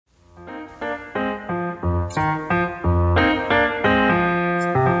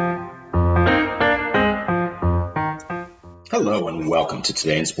Hello and welcome to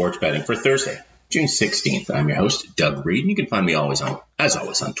Today in Sports Betting for Thursday, June 16th. I'm your host, Doug Reed, and you can find me as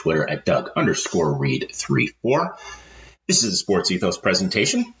always on Twitter at Doug_Reed34. This is a Sports Ethos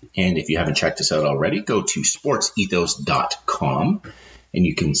presentation, and if you haven't checked us out already, go to sportsethos.com, and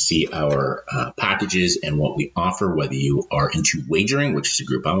you can see our packages and what we offer, whether you are into wagering, which is a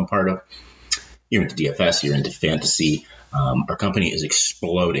group I'm a part of, you're into DFS, you're into fantasy. Our company is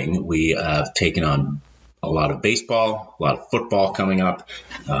exploding. We have taken on a lot of baseball, a lot of football coming up.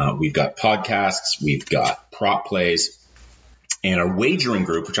 We've got podcasts, we've got prop plays, and our wagering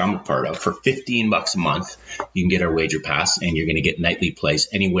group, which I'm a part of, for $15 a month, you can get our wager pass, and you're going to get nightly plays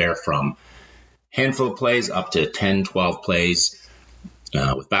anywhere from handful of plays up to 10, 12 plays.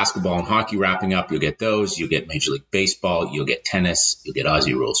 With basketball and hockey wrapping up, you'll get those. You'll get Major League Baseball, you'll get tennis, you'll get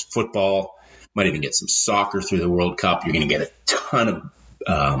Aussie Rules football, might even get some soccer through the World Cup. You're going to get a ton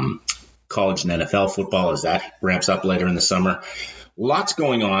of college and NFL football as that ramps up later in the summer. Lots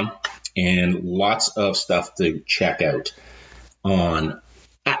going on and lots of stuff to check out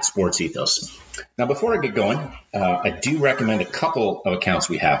at Sports Ethos. Now, before I get going, I do recommend a couple of accounts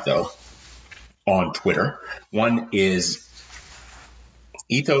we have, though, on Twitter. One is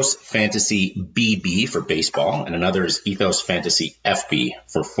Ethos Fantasy BB for baseball, and another is Ethos Fantasy FB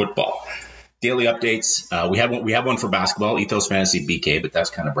for football. Daily updates. We have one for basketball, Ethos Fantasy BK, but that's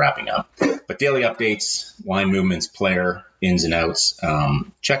kind of wrapping up. But daily updates, line movements, player ins and outs.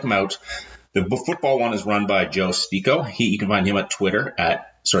 Check them out. The football one is run by Joe Sticco. You can find him at Twitter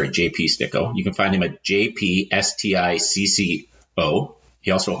JP Sticco. You can find him at JPSTICCO.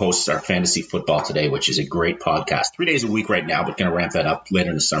 He also hosts our Fantasy Football Today, which is a great podcast. 3 days a week right now, but going to ramp that up later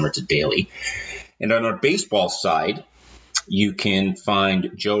in the summer to daily. And on our baseball side, you can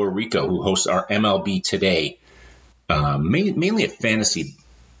find Joe Arrico, who hosts our MLB Today, mainly a fantasy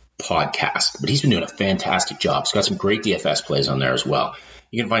podcast, but he's been doing a fantastic job. He's got some great DFS plays on there as well.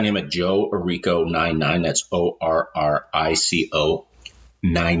 You can find him at Joe Arrico99, that's ORRICO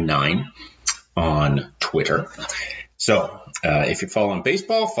 99 on Twitter. So if you're following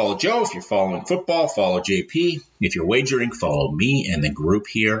baseball, follow Joe. If you're following football, follow JP. If you're wagering, follow me and the group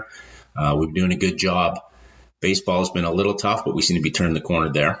here. We've been doing a good job. Baseball has been a little tough, but we seem to be turning the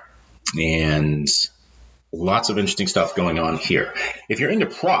corner there. And lots of interesting stuff going on here. If you're into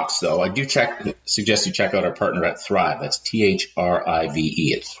props, though, I do suggest you check out our partner at Thrive. That's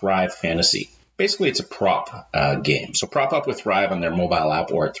THRIVE at Thrive Fantasy. Basically, it's a prop game. So prop up with Thrive on their mobile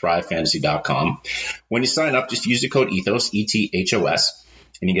app or at thrivefantasy.com. When you sign up, just use the code ETHOS, ETHOS,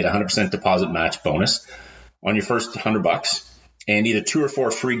 and you get a 100% deposit match bonus on your first $100 and either 2 or 4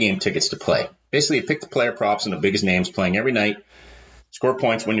 free game tickets to play. Basically, you pick the player props and the biggest names playing every night, score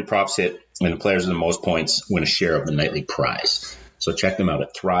points when your props hit, and the players with the most points win a share of the nightly prize. So check them out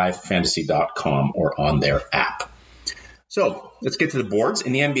at thrivefantasy.com or on their app. So let's get to the boards.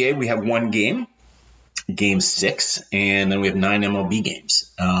 In the NBA, we have one game, Game 6, and then we have 9 MLB games.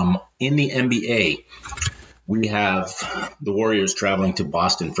 In the NBA, we have the Warriors traveling to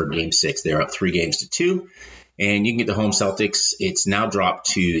Boston for Game 6. They're up 3-2. And you can get the home Celtics. It's now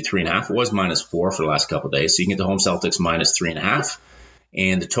dropped to 3.5. It was -4 for the last couple of days. So you can get the home Celtics -3.5.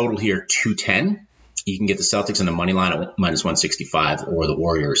 And the total here, 210. You can get the Celtics on the money line at -165 or the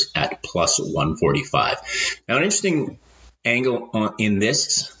Warriors at +145. Now, an interesting angle in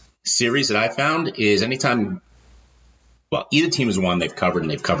this series that I found is anytime, either team has won, they've covered,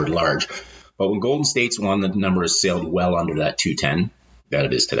 and they've covered large. But when Golden State's won, the number has sailed well under that 210. That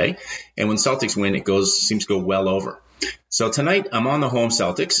it is today. And when Celtics win, it seems to go well over. So tonight, I'm on the home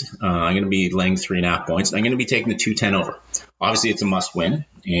Celtics. I'm going to be laying 3.5 points. I'm going to be taking the 210 over. Obviously, it's a must win,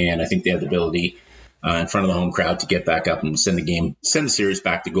 and I think they have the ability in front of the home crowd to get back up and send the series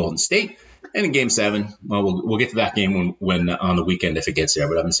back to Golden State. And in Game 7, we'll get to that game when on the weekend if it gets there.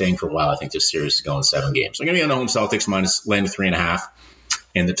 But I've been saying for a while, I think this series is going 7 games. So I'm going to be on the home Celtics laying 3.5,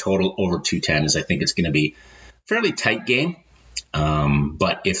 and the total over 210 is I think it's going to be a fairly tight game.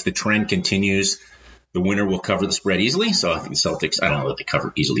 But if the trend continues, the winner will cover the spread easily. So I think the Celtics, I don't know that they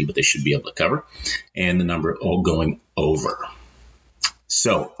cover easily, but they should be able to cover. And the number all going over.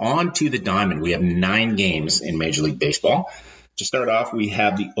 So on to the diamond. We have 9 games in Major League Baseball. To start off, we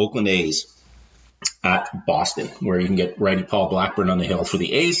have the Oakland A's at Boston, where you can get righty Paul Blackburn on the hill for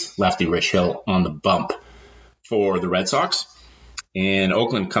the A's, lefty Rich Hill on the bump for the Red Sox. And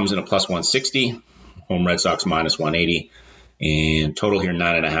Oakland comes in at +160, home Red Sox -180. And total here,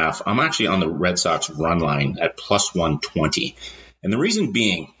 9.5. I'm actually on the Red Sox run line at +120. And the reason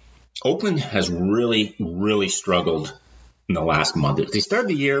being, Oakland has really, really struggled in the last month. They started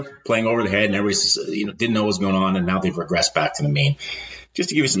the year playing over the head, and everybody didn't know what was going on, and now they've regressed back to the mean. Just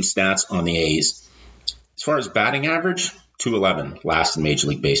to give you some stats on the A's. As far as batting average, 211, last in Major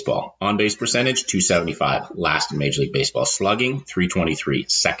League Baseball. On-base percentage, 275, last in Major League Baseball. Slugging, 323,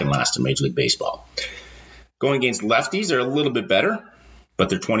 second last in Major League Baseball. Going against lefties are a little bit better, but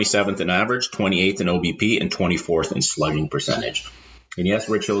they're 27th in average, 28th in OBP, and 24th in slugging percentage. And yes,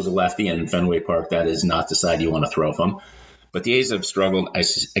 Rich Hill is a lefty, and in Fenway Park, that is not the side you want to throw from. But the A's have struggled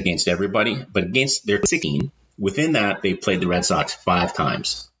against everybody, but against their 16, within that, they played the Red Sox 5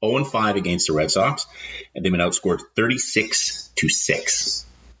 times. 0-5 against the Red Sox, and they've been outscored 36-6.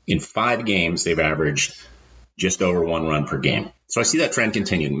 In 5 games, they've averaged just over 1 run per game. So I see that trend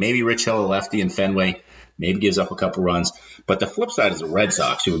continuing. Maybe Rich Hill, a lefty in Fenway, maybe gives up a couple runs. But the flip side is the Red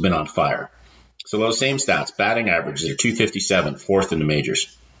Sox, who have been on fire. So those same stats, batting averages are 257, 4th in the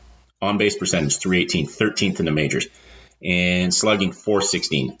majors. On-base percentage, 318, 13th in the majors. And slugging,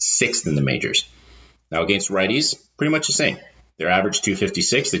 416, 6th in the majors. Now against righties, pretty much the same. Their average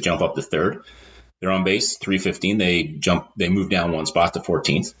 256, they jump up to 3rd. They're on base 315, they move down 1 spot to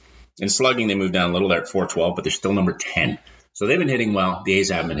 14th. In slugging, they move down a little, they're at 412, but they're still number 10. So they've been hitting well. The A's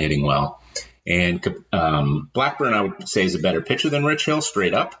haven't been hitting well. And Blackburn, I would say, is a better pitcher than Rich Hill,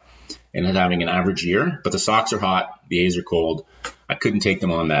 straight up, and having an average year. But the Sox are hot, the A's are cold. I couldn't take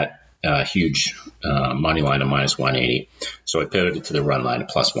them on that huge money line of minus 180. So I pivoted to the run line at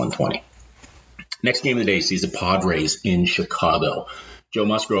plus 120. Next game of the day sees the Padres in Chicago. Joe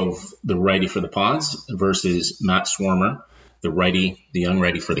Musgrove, the righty for the Pods, versus Matt Swarmer, the young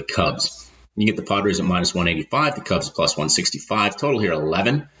righty for the Cubs. You get the Padres at minus 185, the Cubs plus 165. Total here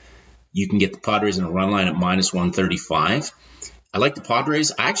 11. You can get the Padres in a run line at minus 135. I like the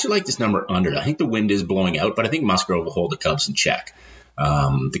Padres. I actually like this number under. I think the wind is blowing out, but I think Musgrove will hold the Cubs in check.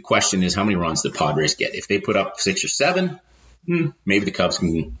 The question is, how many runs the Padres get? If they put up 6 or 7, maybe the Cubs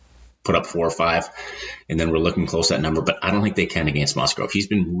can put up 4 or 5, and then we're looking close at that number. But I don't think they can against Musgrove. He's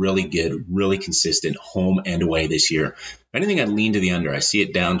been really good, really consistent, home and away this year. If anything, I'd lean to the under. I see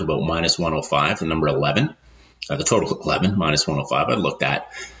it down to about minus 105, the number 11. The total 11, minus 105. I'd look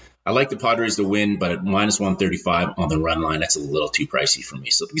at. I like the Padres to win, but at minus 135 on the run line, that's a little too pricey for me.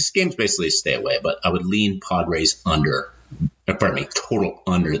 So this game's basically a stay away, but I would lean Padres total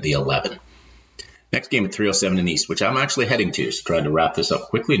under the 11. Next game at 307 in the East, which I'm actually heading to, so trying to wrap this up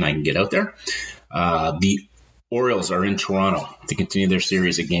quickly and I can get out there. The Orioles are in Toronto to continue their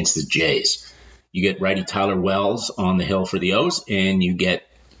series against the Jays. You get righty Tyler Wells on the hill for the O's, and you get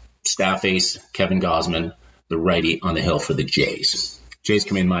staff ace Kevin Gausman, the righty, on the hill for the Jays. Jays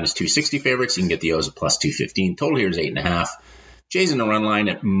come in minus 260 favorites. You can get the O's at plus 215. Total here is 8.5. Jays in the run line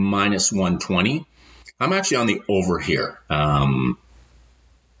at minus 120. I'm actually on the over here.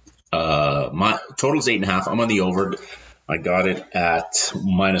 My total is 8.5. I'm on the over. I got it at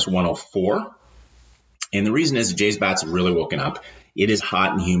minus 104. And the reason is the Jays bats have really woken up. It is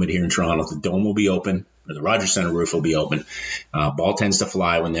hot and humid here in Toronto. The dome will be open, or the Rogers Center roof will be open. Ball tends to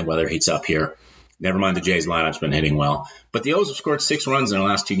fly when the weather heats up here. Never mind, the Jays lineup's been hitting well. But the O's have scored 6 runs in the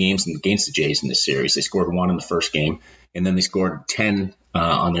last 2 games against the Jays in this series. They scored 1 in the first game, and then they scored 10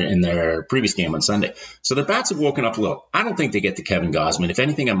 in their previous game on Sunday. So the bats have woken up a little. I don't think they get to Kevin Gausman. If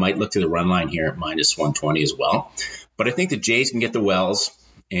anything, I might look to the run line here at minus 120 as well. But I think the Jays can get the Wells,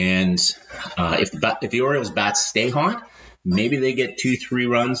 and if the Orioles bats stay hot, maybe they get 2-3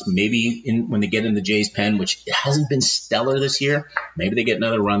 runs. Maybe when they get in the Jays pen, which hasn't been stellar this year, maybe they get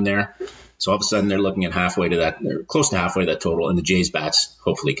another run there. So all of a sudden they're looking at halfway to that, they're close to halfway to that total, and the Jays bats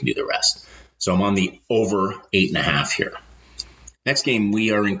hopefully can do the rest. So I'm on the over 8.5 here. Next game,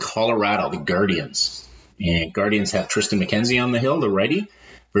 we are in Colorado, the Guardians. And Guardians have Tristan McKenzie on the hill, the righty,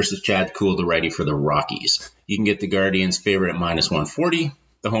 versus Chad Kuhl, the righty for the Rockies. You can get the Guardians favorite at minus 140,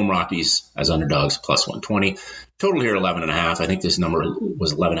 the home Rockies as underdogs plus 120. Total here 11.5. I think this number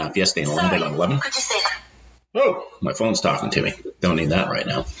was 11.5 yesterday and landed on 11. Could you say that? Oh, my phone's talking to me. Don't need that right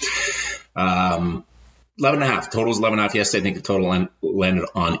now. 11.5. Total is 11.5 yesterday. I think the total landed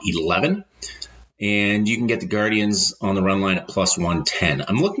on 11. And you can get the Guardians on the run line at plus 110.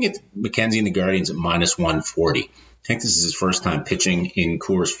 I'm looking at McKenzie and the Guardians at minus 140. I think this is his first time pitching in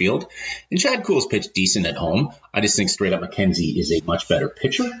Coors Field. And Chad Kuhl's pitched decent at home. I just think straight up McKenzie is a much better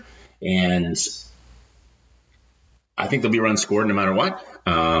pitcher. And I think there'll be runs scored no matter what.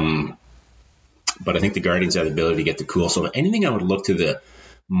 But I think the Guardians have the ability to get to Kuhl. So anything I would look to the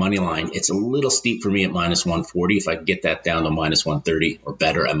money line, it's a little steep for me at minus 140. If I can get that down to minus 130 or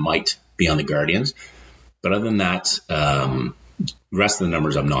better, I might be on the Guardians. But other than that, the rest of the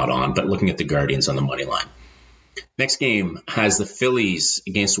numbers I'm not on, but looking at the Guardians on the money line. Next game has the Phillies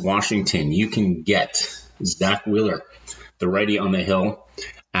against Washington. You can get Zach Wheeler, the righty on the hill,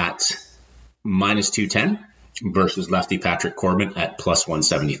 at minus 210 versus lefty Patrick Corbin at plus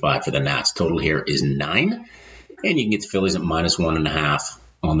 175 for the Nats. Total here is 9. And you can get the Phillies at -1.5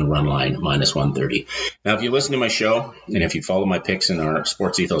 on the run line, -130. Now, if you listen to my show and if you follow my picks in our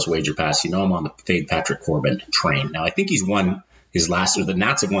Sports Ethos Wager Pass, you know I'm on the fade Patrick Corbin train. Now, I think he's won his last, or the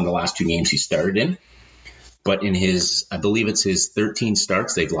Nats have won the last 2 games he started in. But in his, I believe it's his 13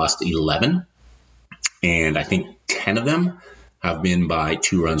 starts, they've lost 11. And I think 10 of them have been by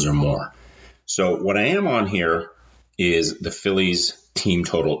 2 runs or more. So what I am on here is the Phillies team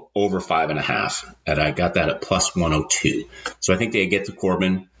total over 5.5. And I got that at +102. So I think they get to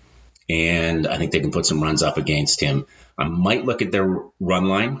Corbin, and I think they can put some runs up against him. I might look at their run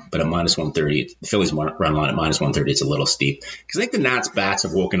line, but at -130, the Phillies run line at -130, it's a little steep. Because I think the Nats bats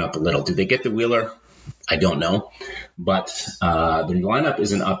have woken up a little. Did they get the Wheeler? I don't know. But the lineup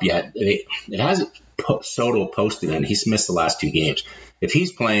isn't up yet. It has Soto posted, and he's missed the last 2 games. If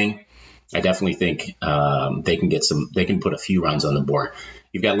he's playing, I definitely think they can put a few runs on the board.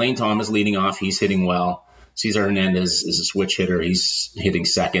 You've got Lane Thomas leading off. He's hitting well. Cesar Hernandez is a switch hitter. He's hitting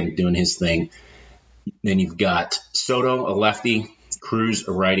second, doing his thing. Then you've got Soto, a lefty, Cruz,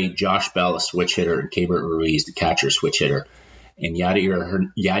 a righty, Josh Bell, a switch hitter, and Keibert Ruiz, the catcher, switch hitter, and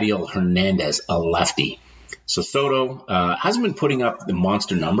Yadiel Hernandez, a lefty. So Soto hasn't been putting up the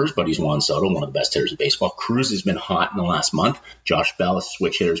monster numbers, but he's Juan Soto, one of the best hitters in baseball. Cruz has been hot in the last month. Josh Bell, a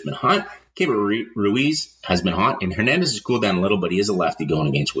switch hitter, has been hot. Keibert Ruiz has been hot. And Hernandez has cooled down a little, but he is a lefty going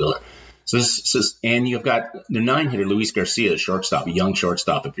against Wheeler. And you've got the 9-hitter, Luis Garcia, shortstop, a young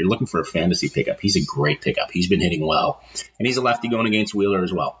shortstop. If you're looking for a fantasy pickup, he's a great pickup. He's been hitting well. And he's a lefty going against Wheeler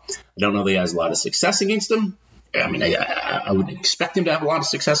as well. I don't know that he has a lot of success against him. I mean, I wouldn't expect him to have a lot of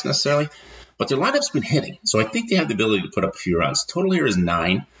success necessarily. But their lineup's been hitting, so I think they have the ability to put up a few runs. Total here is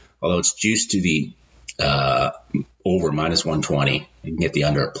 9, although it's juiced to the over -120. You can get the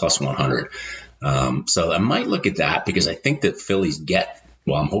under at +100. So I might look at that because I think that Phillies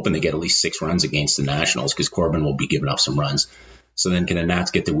I'm hoping they get at least 6 runs against the Nationals because Corbin will be giving up some runs. So then can the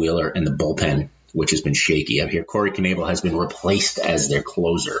Nats get the Wheeler and the bullpen, which has been shaky? Up here, Corey Knebel has been replaced as their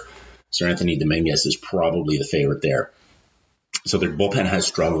closer. Sir Anthony Dominguez is probably the favorite there. So their bullpen has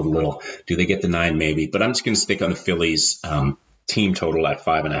struggled a little. Do they get the 9? Maybe. But I'm just going to stick on the Phillies team total at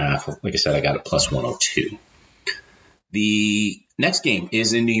 5.5. Like I said, I got it +102. The next game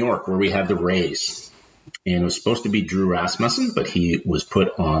is in New York, where we have the Rays. And it was supposed to be Drew Rasmussen, but he was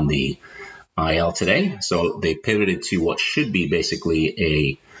put on the IL today. So they pivoted to what should be basically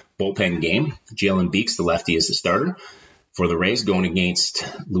a bullpen game. Jalen Beeks, the lefty, is the starter for the Rays, going against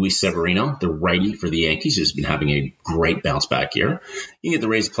Luis Severino, the righty for the Yankees, who's been having a great bounce back year. You can get the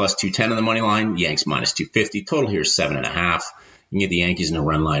Rays +210 on the money line, Yanks -250. Total here is 7.5. You can get the Yankees in a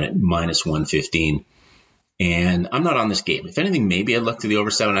run line at -115. And I'm not on this game. If anything, maybe I'd look to the over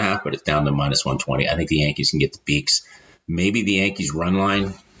 7.5, but it's down to -120. I think the Yankees can get the Beeks. Maybe the Yankees run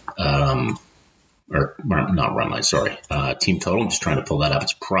line, or not run line, sorry, team total. I'm just trying to pull that up.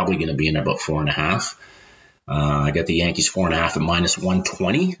 It's probably going to be in there about 4.5. I got the Yankees 4.5 at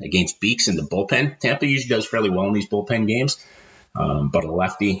 -120 against Beeks in the bullpen. Tampa usually does fairly well in these bullpen games, but a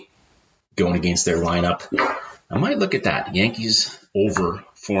lefty going against their lineup. I might look at that. Yankees over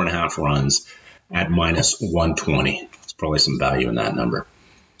 4.5 runs at -120. There's probably some value in that number.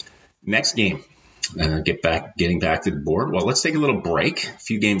 Next game, getting back to the board. Well, let's take a little break. A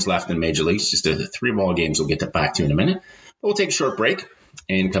few games left in Major Leagues, just 3 ball games we'll get back to in a minute. But we'll take a short break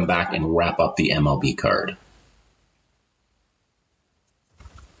and come back and wrap up the MLB card.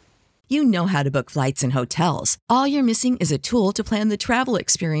 You know how to book flights and hotels. All you're missing is a tool to plan the travel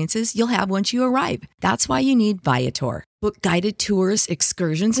experiences you'll have once you arrive. That's why you need Viator. Book guided tours,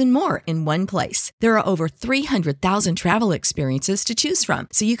 excursions, and more in one place. There are over 300,000 travel experiences to choose from,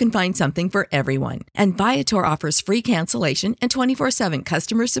 so you can find something for everyone. And Viator offers free cancellation and 24/7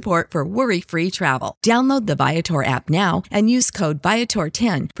 customer support for worry-free travel. Download the Viator app now and use code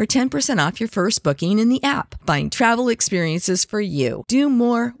Viator10 for 10% off your first booking in the app. Find travel experiences for you. Do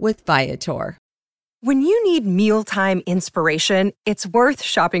more with Viator. When you need mealtime inspiration, it's worth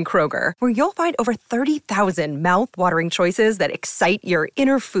shopping Kroger, where you'll find over 30,000 mouth-watering choices that excite your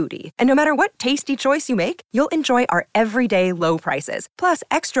inner foodie. And no matter what tasty choice you make, you'll enjoy our everyday low prices, plus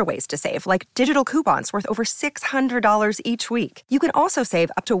extra ways to save, like digital coupons worth over $600 each week. You can also save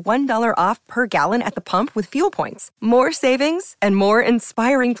up to $1 off per gallon at the pump with fuel points. More savings and more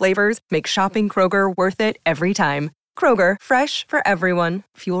inspiring flavors make shopping Kroger worth it every time. Kroger, fresh for everyone.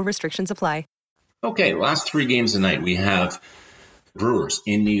 Fuel restrictions apply. Okay, last 3 games tonight. We have Brewers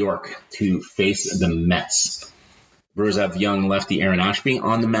in New York to face the Mets. Brewers have young lefty Aaron Ashby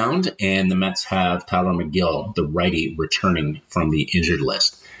on the mound, and the Mets have Tyler McGill, the righty, returning from the injured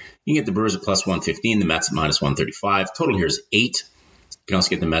list. You can get the Brewers at +115, the Mets at -135. Total here is 8. can also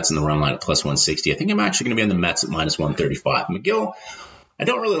get the Mets in the run line at plus 160. I think I'm actually going to be on the Mets at minus 135. McGill, I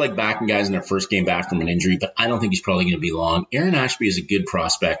don't really like backing guys in their first game back from an injury, but I don't think he's probably going to be long. Aaron Ashby is a good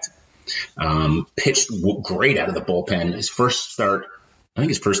prospect. Pitched great out of the bullpen. His first start, I think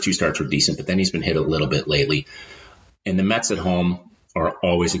his first 2 starts were decent, but then he's been hit a little bit lately. And the Mets at home are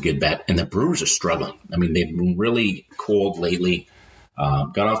always a good bet. And the Brewers are struggling. I mean, they've been really cold lately.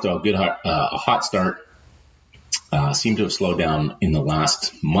 Got off to a hot start. Seemed to have slowed down in the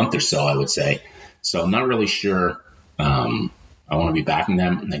last month or so, I would say. So I'm not really sure I want to be backing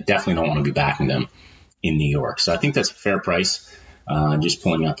them. And I definitely don't want to be backing them in New York. So I think that's a fair price. Just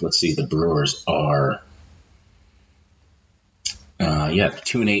pulling up, let's see, the Brewers are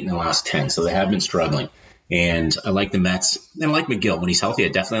 2-8 in the last 10. So they have been struggling. And I like the Mets. And I like McGill. When he's healthy, I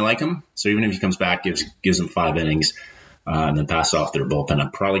definitely like him. So even if he comes back, gives them 5 innings, and then pass off their bullpen,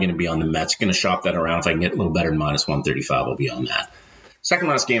 I'm probably going to be on the Mets. Going to shop that around. If I can get a little better than minus 135, I'll be on that. Second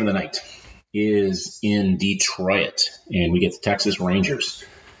last game of the night is in Detroit. And we get the Texas Rangers.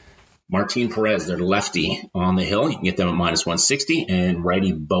 Martin Perez, their lefty on the hill. You can get them at minus 160. And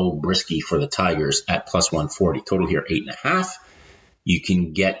righty Bo Brisky for the Tigers at plus 140. Total here, 8.5. You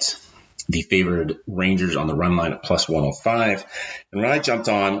can get the favored Rangers on the run line at plus 105. And what I jumped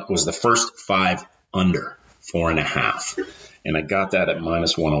on was the first 5 under 4.5. And I got that at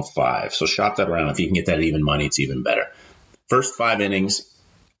minus 105. So shop that around. If you can get that at even money, it's even better. First 5 innings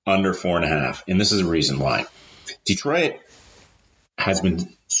under 4.5. And this is the reason why. Detroit has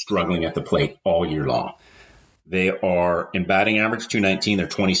been struggling at the plate all year long. They are in batting average 219. They're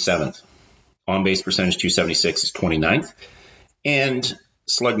 27th. On base percentage 276 is 29th. And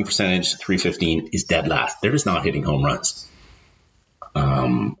slugging percentage 315 is dead last. They're just not hitting home runs.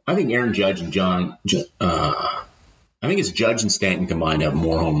 I think Aaron Judge and I think it's Judge and Stanton combined have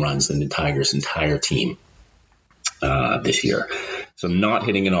more home runs than the Tigers' entire team this year. So not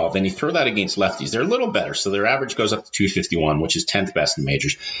hitting at all. Then you throw that against lefties. They're a little better. So their average goes up to 251, which is 10th best in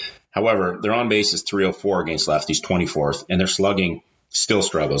majors. However, their on base is 304 against lefties, 24th, and their slugging still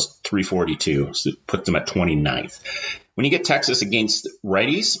struggles, 342, so it puts them at 29th. When you get Texas against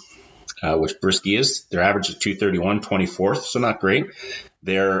righties, which Brisky is, their average is 231, 24th, so not great.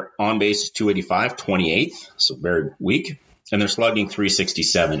 Their on base is 285, 28th, so very weak. And their slugging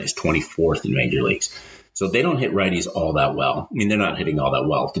 367 is 24th in major leagues. So they don't hit righties all that well. I mean, they're not hitting all that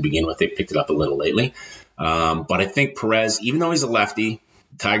well to begin with. They picked it up a little lately. But I think Perez, even though he's a lefty,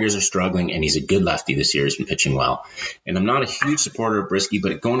 Tigers are struggling, and he's a good lefty this year. He's been pitching well. And I'm not a huge supporter of Brisky,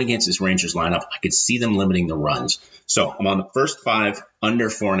 but going against this Rangers lineup, I could see them limiting the runs. So I'm on the first 5 under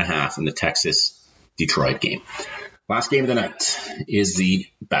 4.5 in the Texas-Detroit game. Last game of the night is the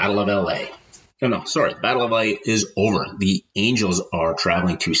Battle of L.A. The Battle of L.A. is over. The Angels are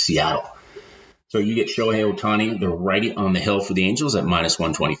traveling to Seattle. So you get Shohei Ohtani, the righty on the hill for the Angels at minus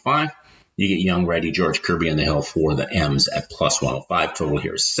 125. You get young righty George Kirby on the hill for the M's at plus 105. Total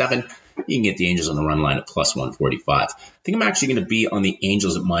here is 7. You can get the Angels on the run line at plus 145. I think I'm actually going to be on the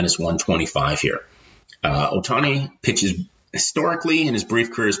Angels at minus 125 here. Ohtani pitches historically in his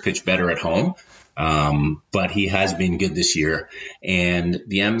brief career has pitched better at home, but he has been good this year. And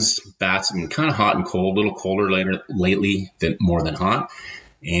the M's bats have been kind of hot and cold, a little colder lately than more than hot.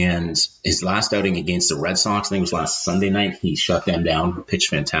 And his last outing against the Red Sox, I think it was last Sunday night, he shut them down, pitched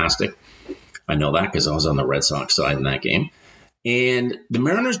fantastic. I know that because I was on the Red Sox side in that game. And the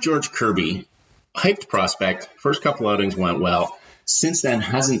Mariners' George Kirby, hyped prospect, first couple outings went well. Since then,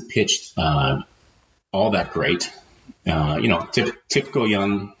 hasn't pitched all that great. Typical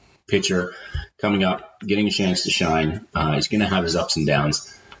young pitcher coming up, getting a chance to shine. He's going to have his ups and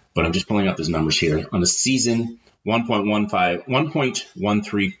downs. But I'm just pulling up his numbers here. On the season,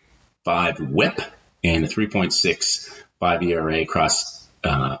 1.135 whip and a 3.65 ERA across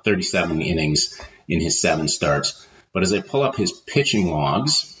 37 innings in his 7 starts. But as I pull up his pitching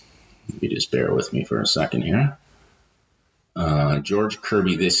logs, you just bear with me for a second here. George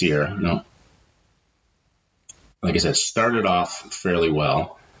Kirby this year, like I said, started off fairly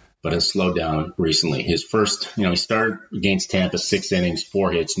well, but has slowed down recently. His first, he started against Tampa, 6 innings,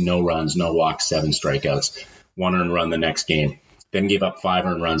 4 hits, no runs, no walks, 7 strikeouts. 1 earned run the next game, then gave up 5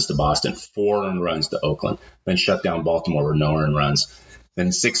 earned runs to Boston, 4 earned runs to Oakland, then shut down Baltimore with no earned runs.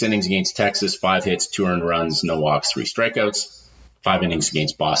 Then 6 innings against Texas, 5 hits, 2 earned runs, no walks, 3 strikeouts. 5 innings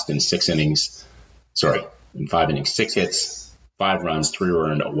against Boston, 6 innings, 6 hits, 5 runs, 3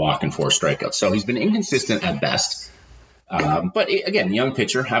 earned, a walk, and 4 strikeouts. So he's been inconsistent at best. But again, young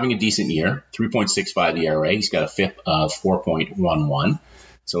pitcher, having a decent year, 3.65 ERA. He's got a FIP of 4.11.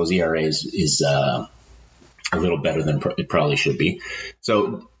 So his ERA is a little better than it probably should be.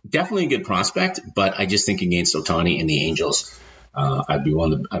 So definitely a good prospect, but I just think against Ohtani and the Angels, I'd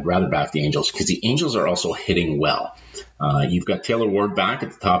rather back the Angels because the Angels are also hitting well. You've got Taylor Ward back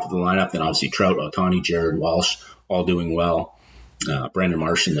at the top of the lineup, then obviously Trout, Ohtani, Jared Walsh, all doing well. Brandon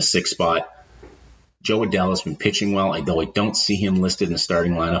Marsh in the 6th spot. Joe Adell has been pitching well, although I don't see him listed in the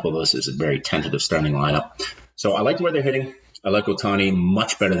starting lineup, although this is a very tentative starting lineup. So I like where they're hitting. I like Ohtani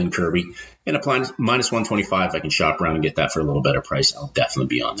much better than Kirby. And applying minus 125, I can shop around and get that for a little better price. I'll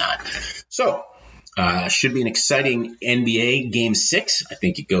definitely be on that. So should be an exciting NBA Game 6. I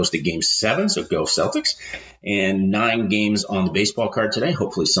think it goes to Game 7, so go Celtics. And 9 games on the baseball card today.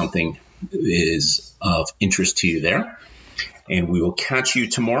 Hopefully something is of interest to you there. And we will catch you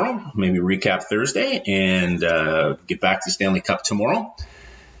tomorrow, maybe recap Thursday, and get back to the Stanley Cup tomorrow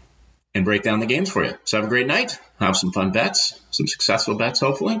and break down the games for you. So have a great night. Have some fun bets, some successful bets,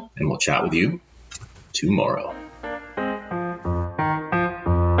 hopefully, and we'll chat with you tomorrow.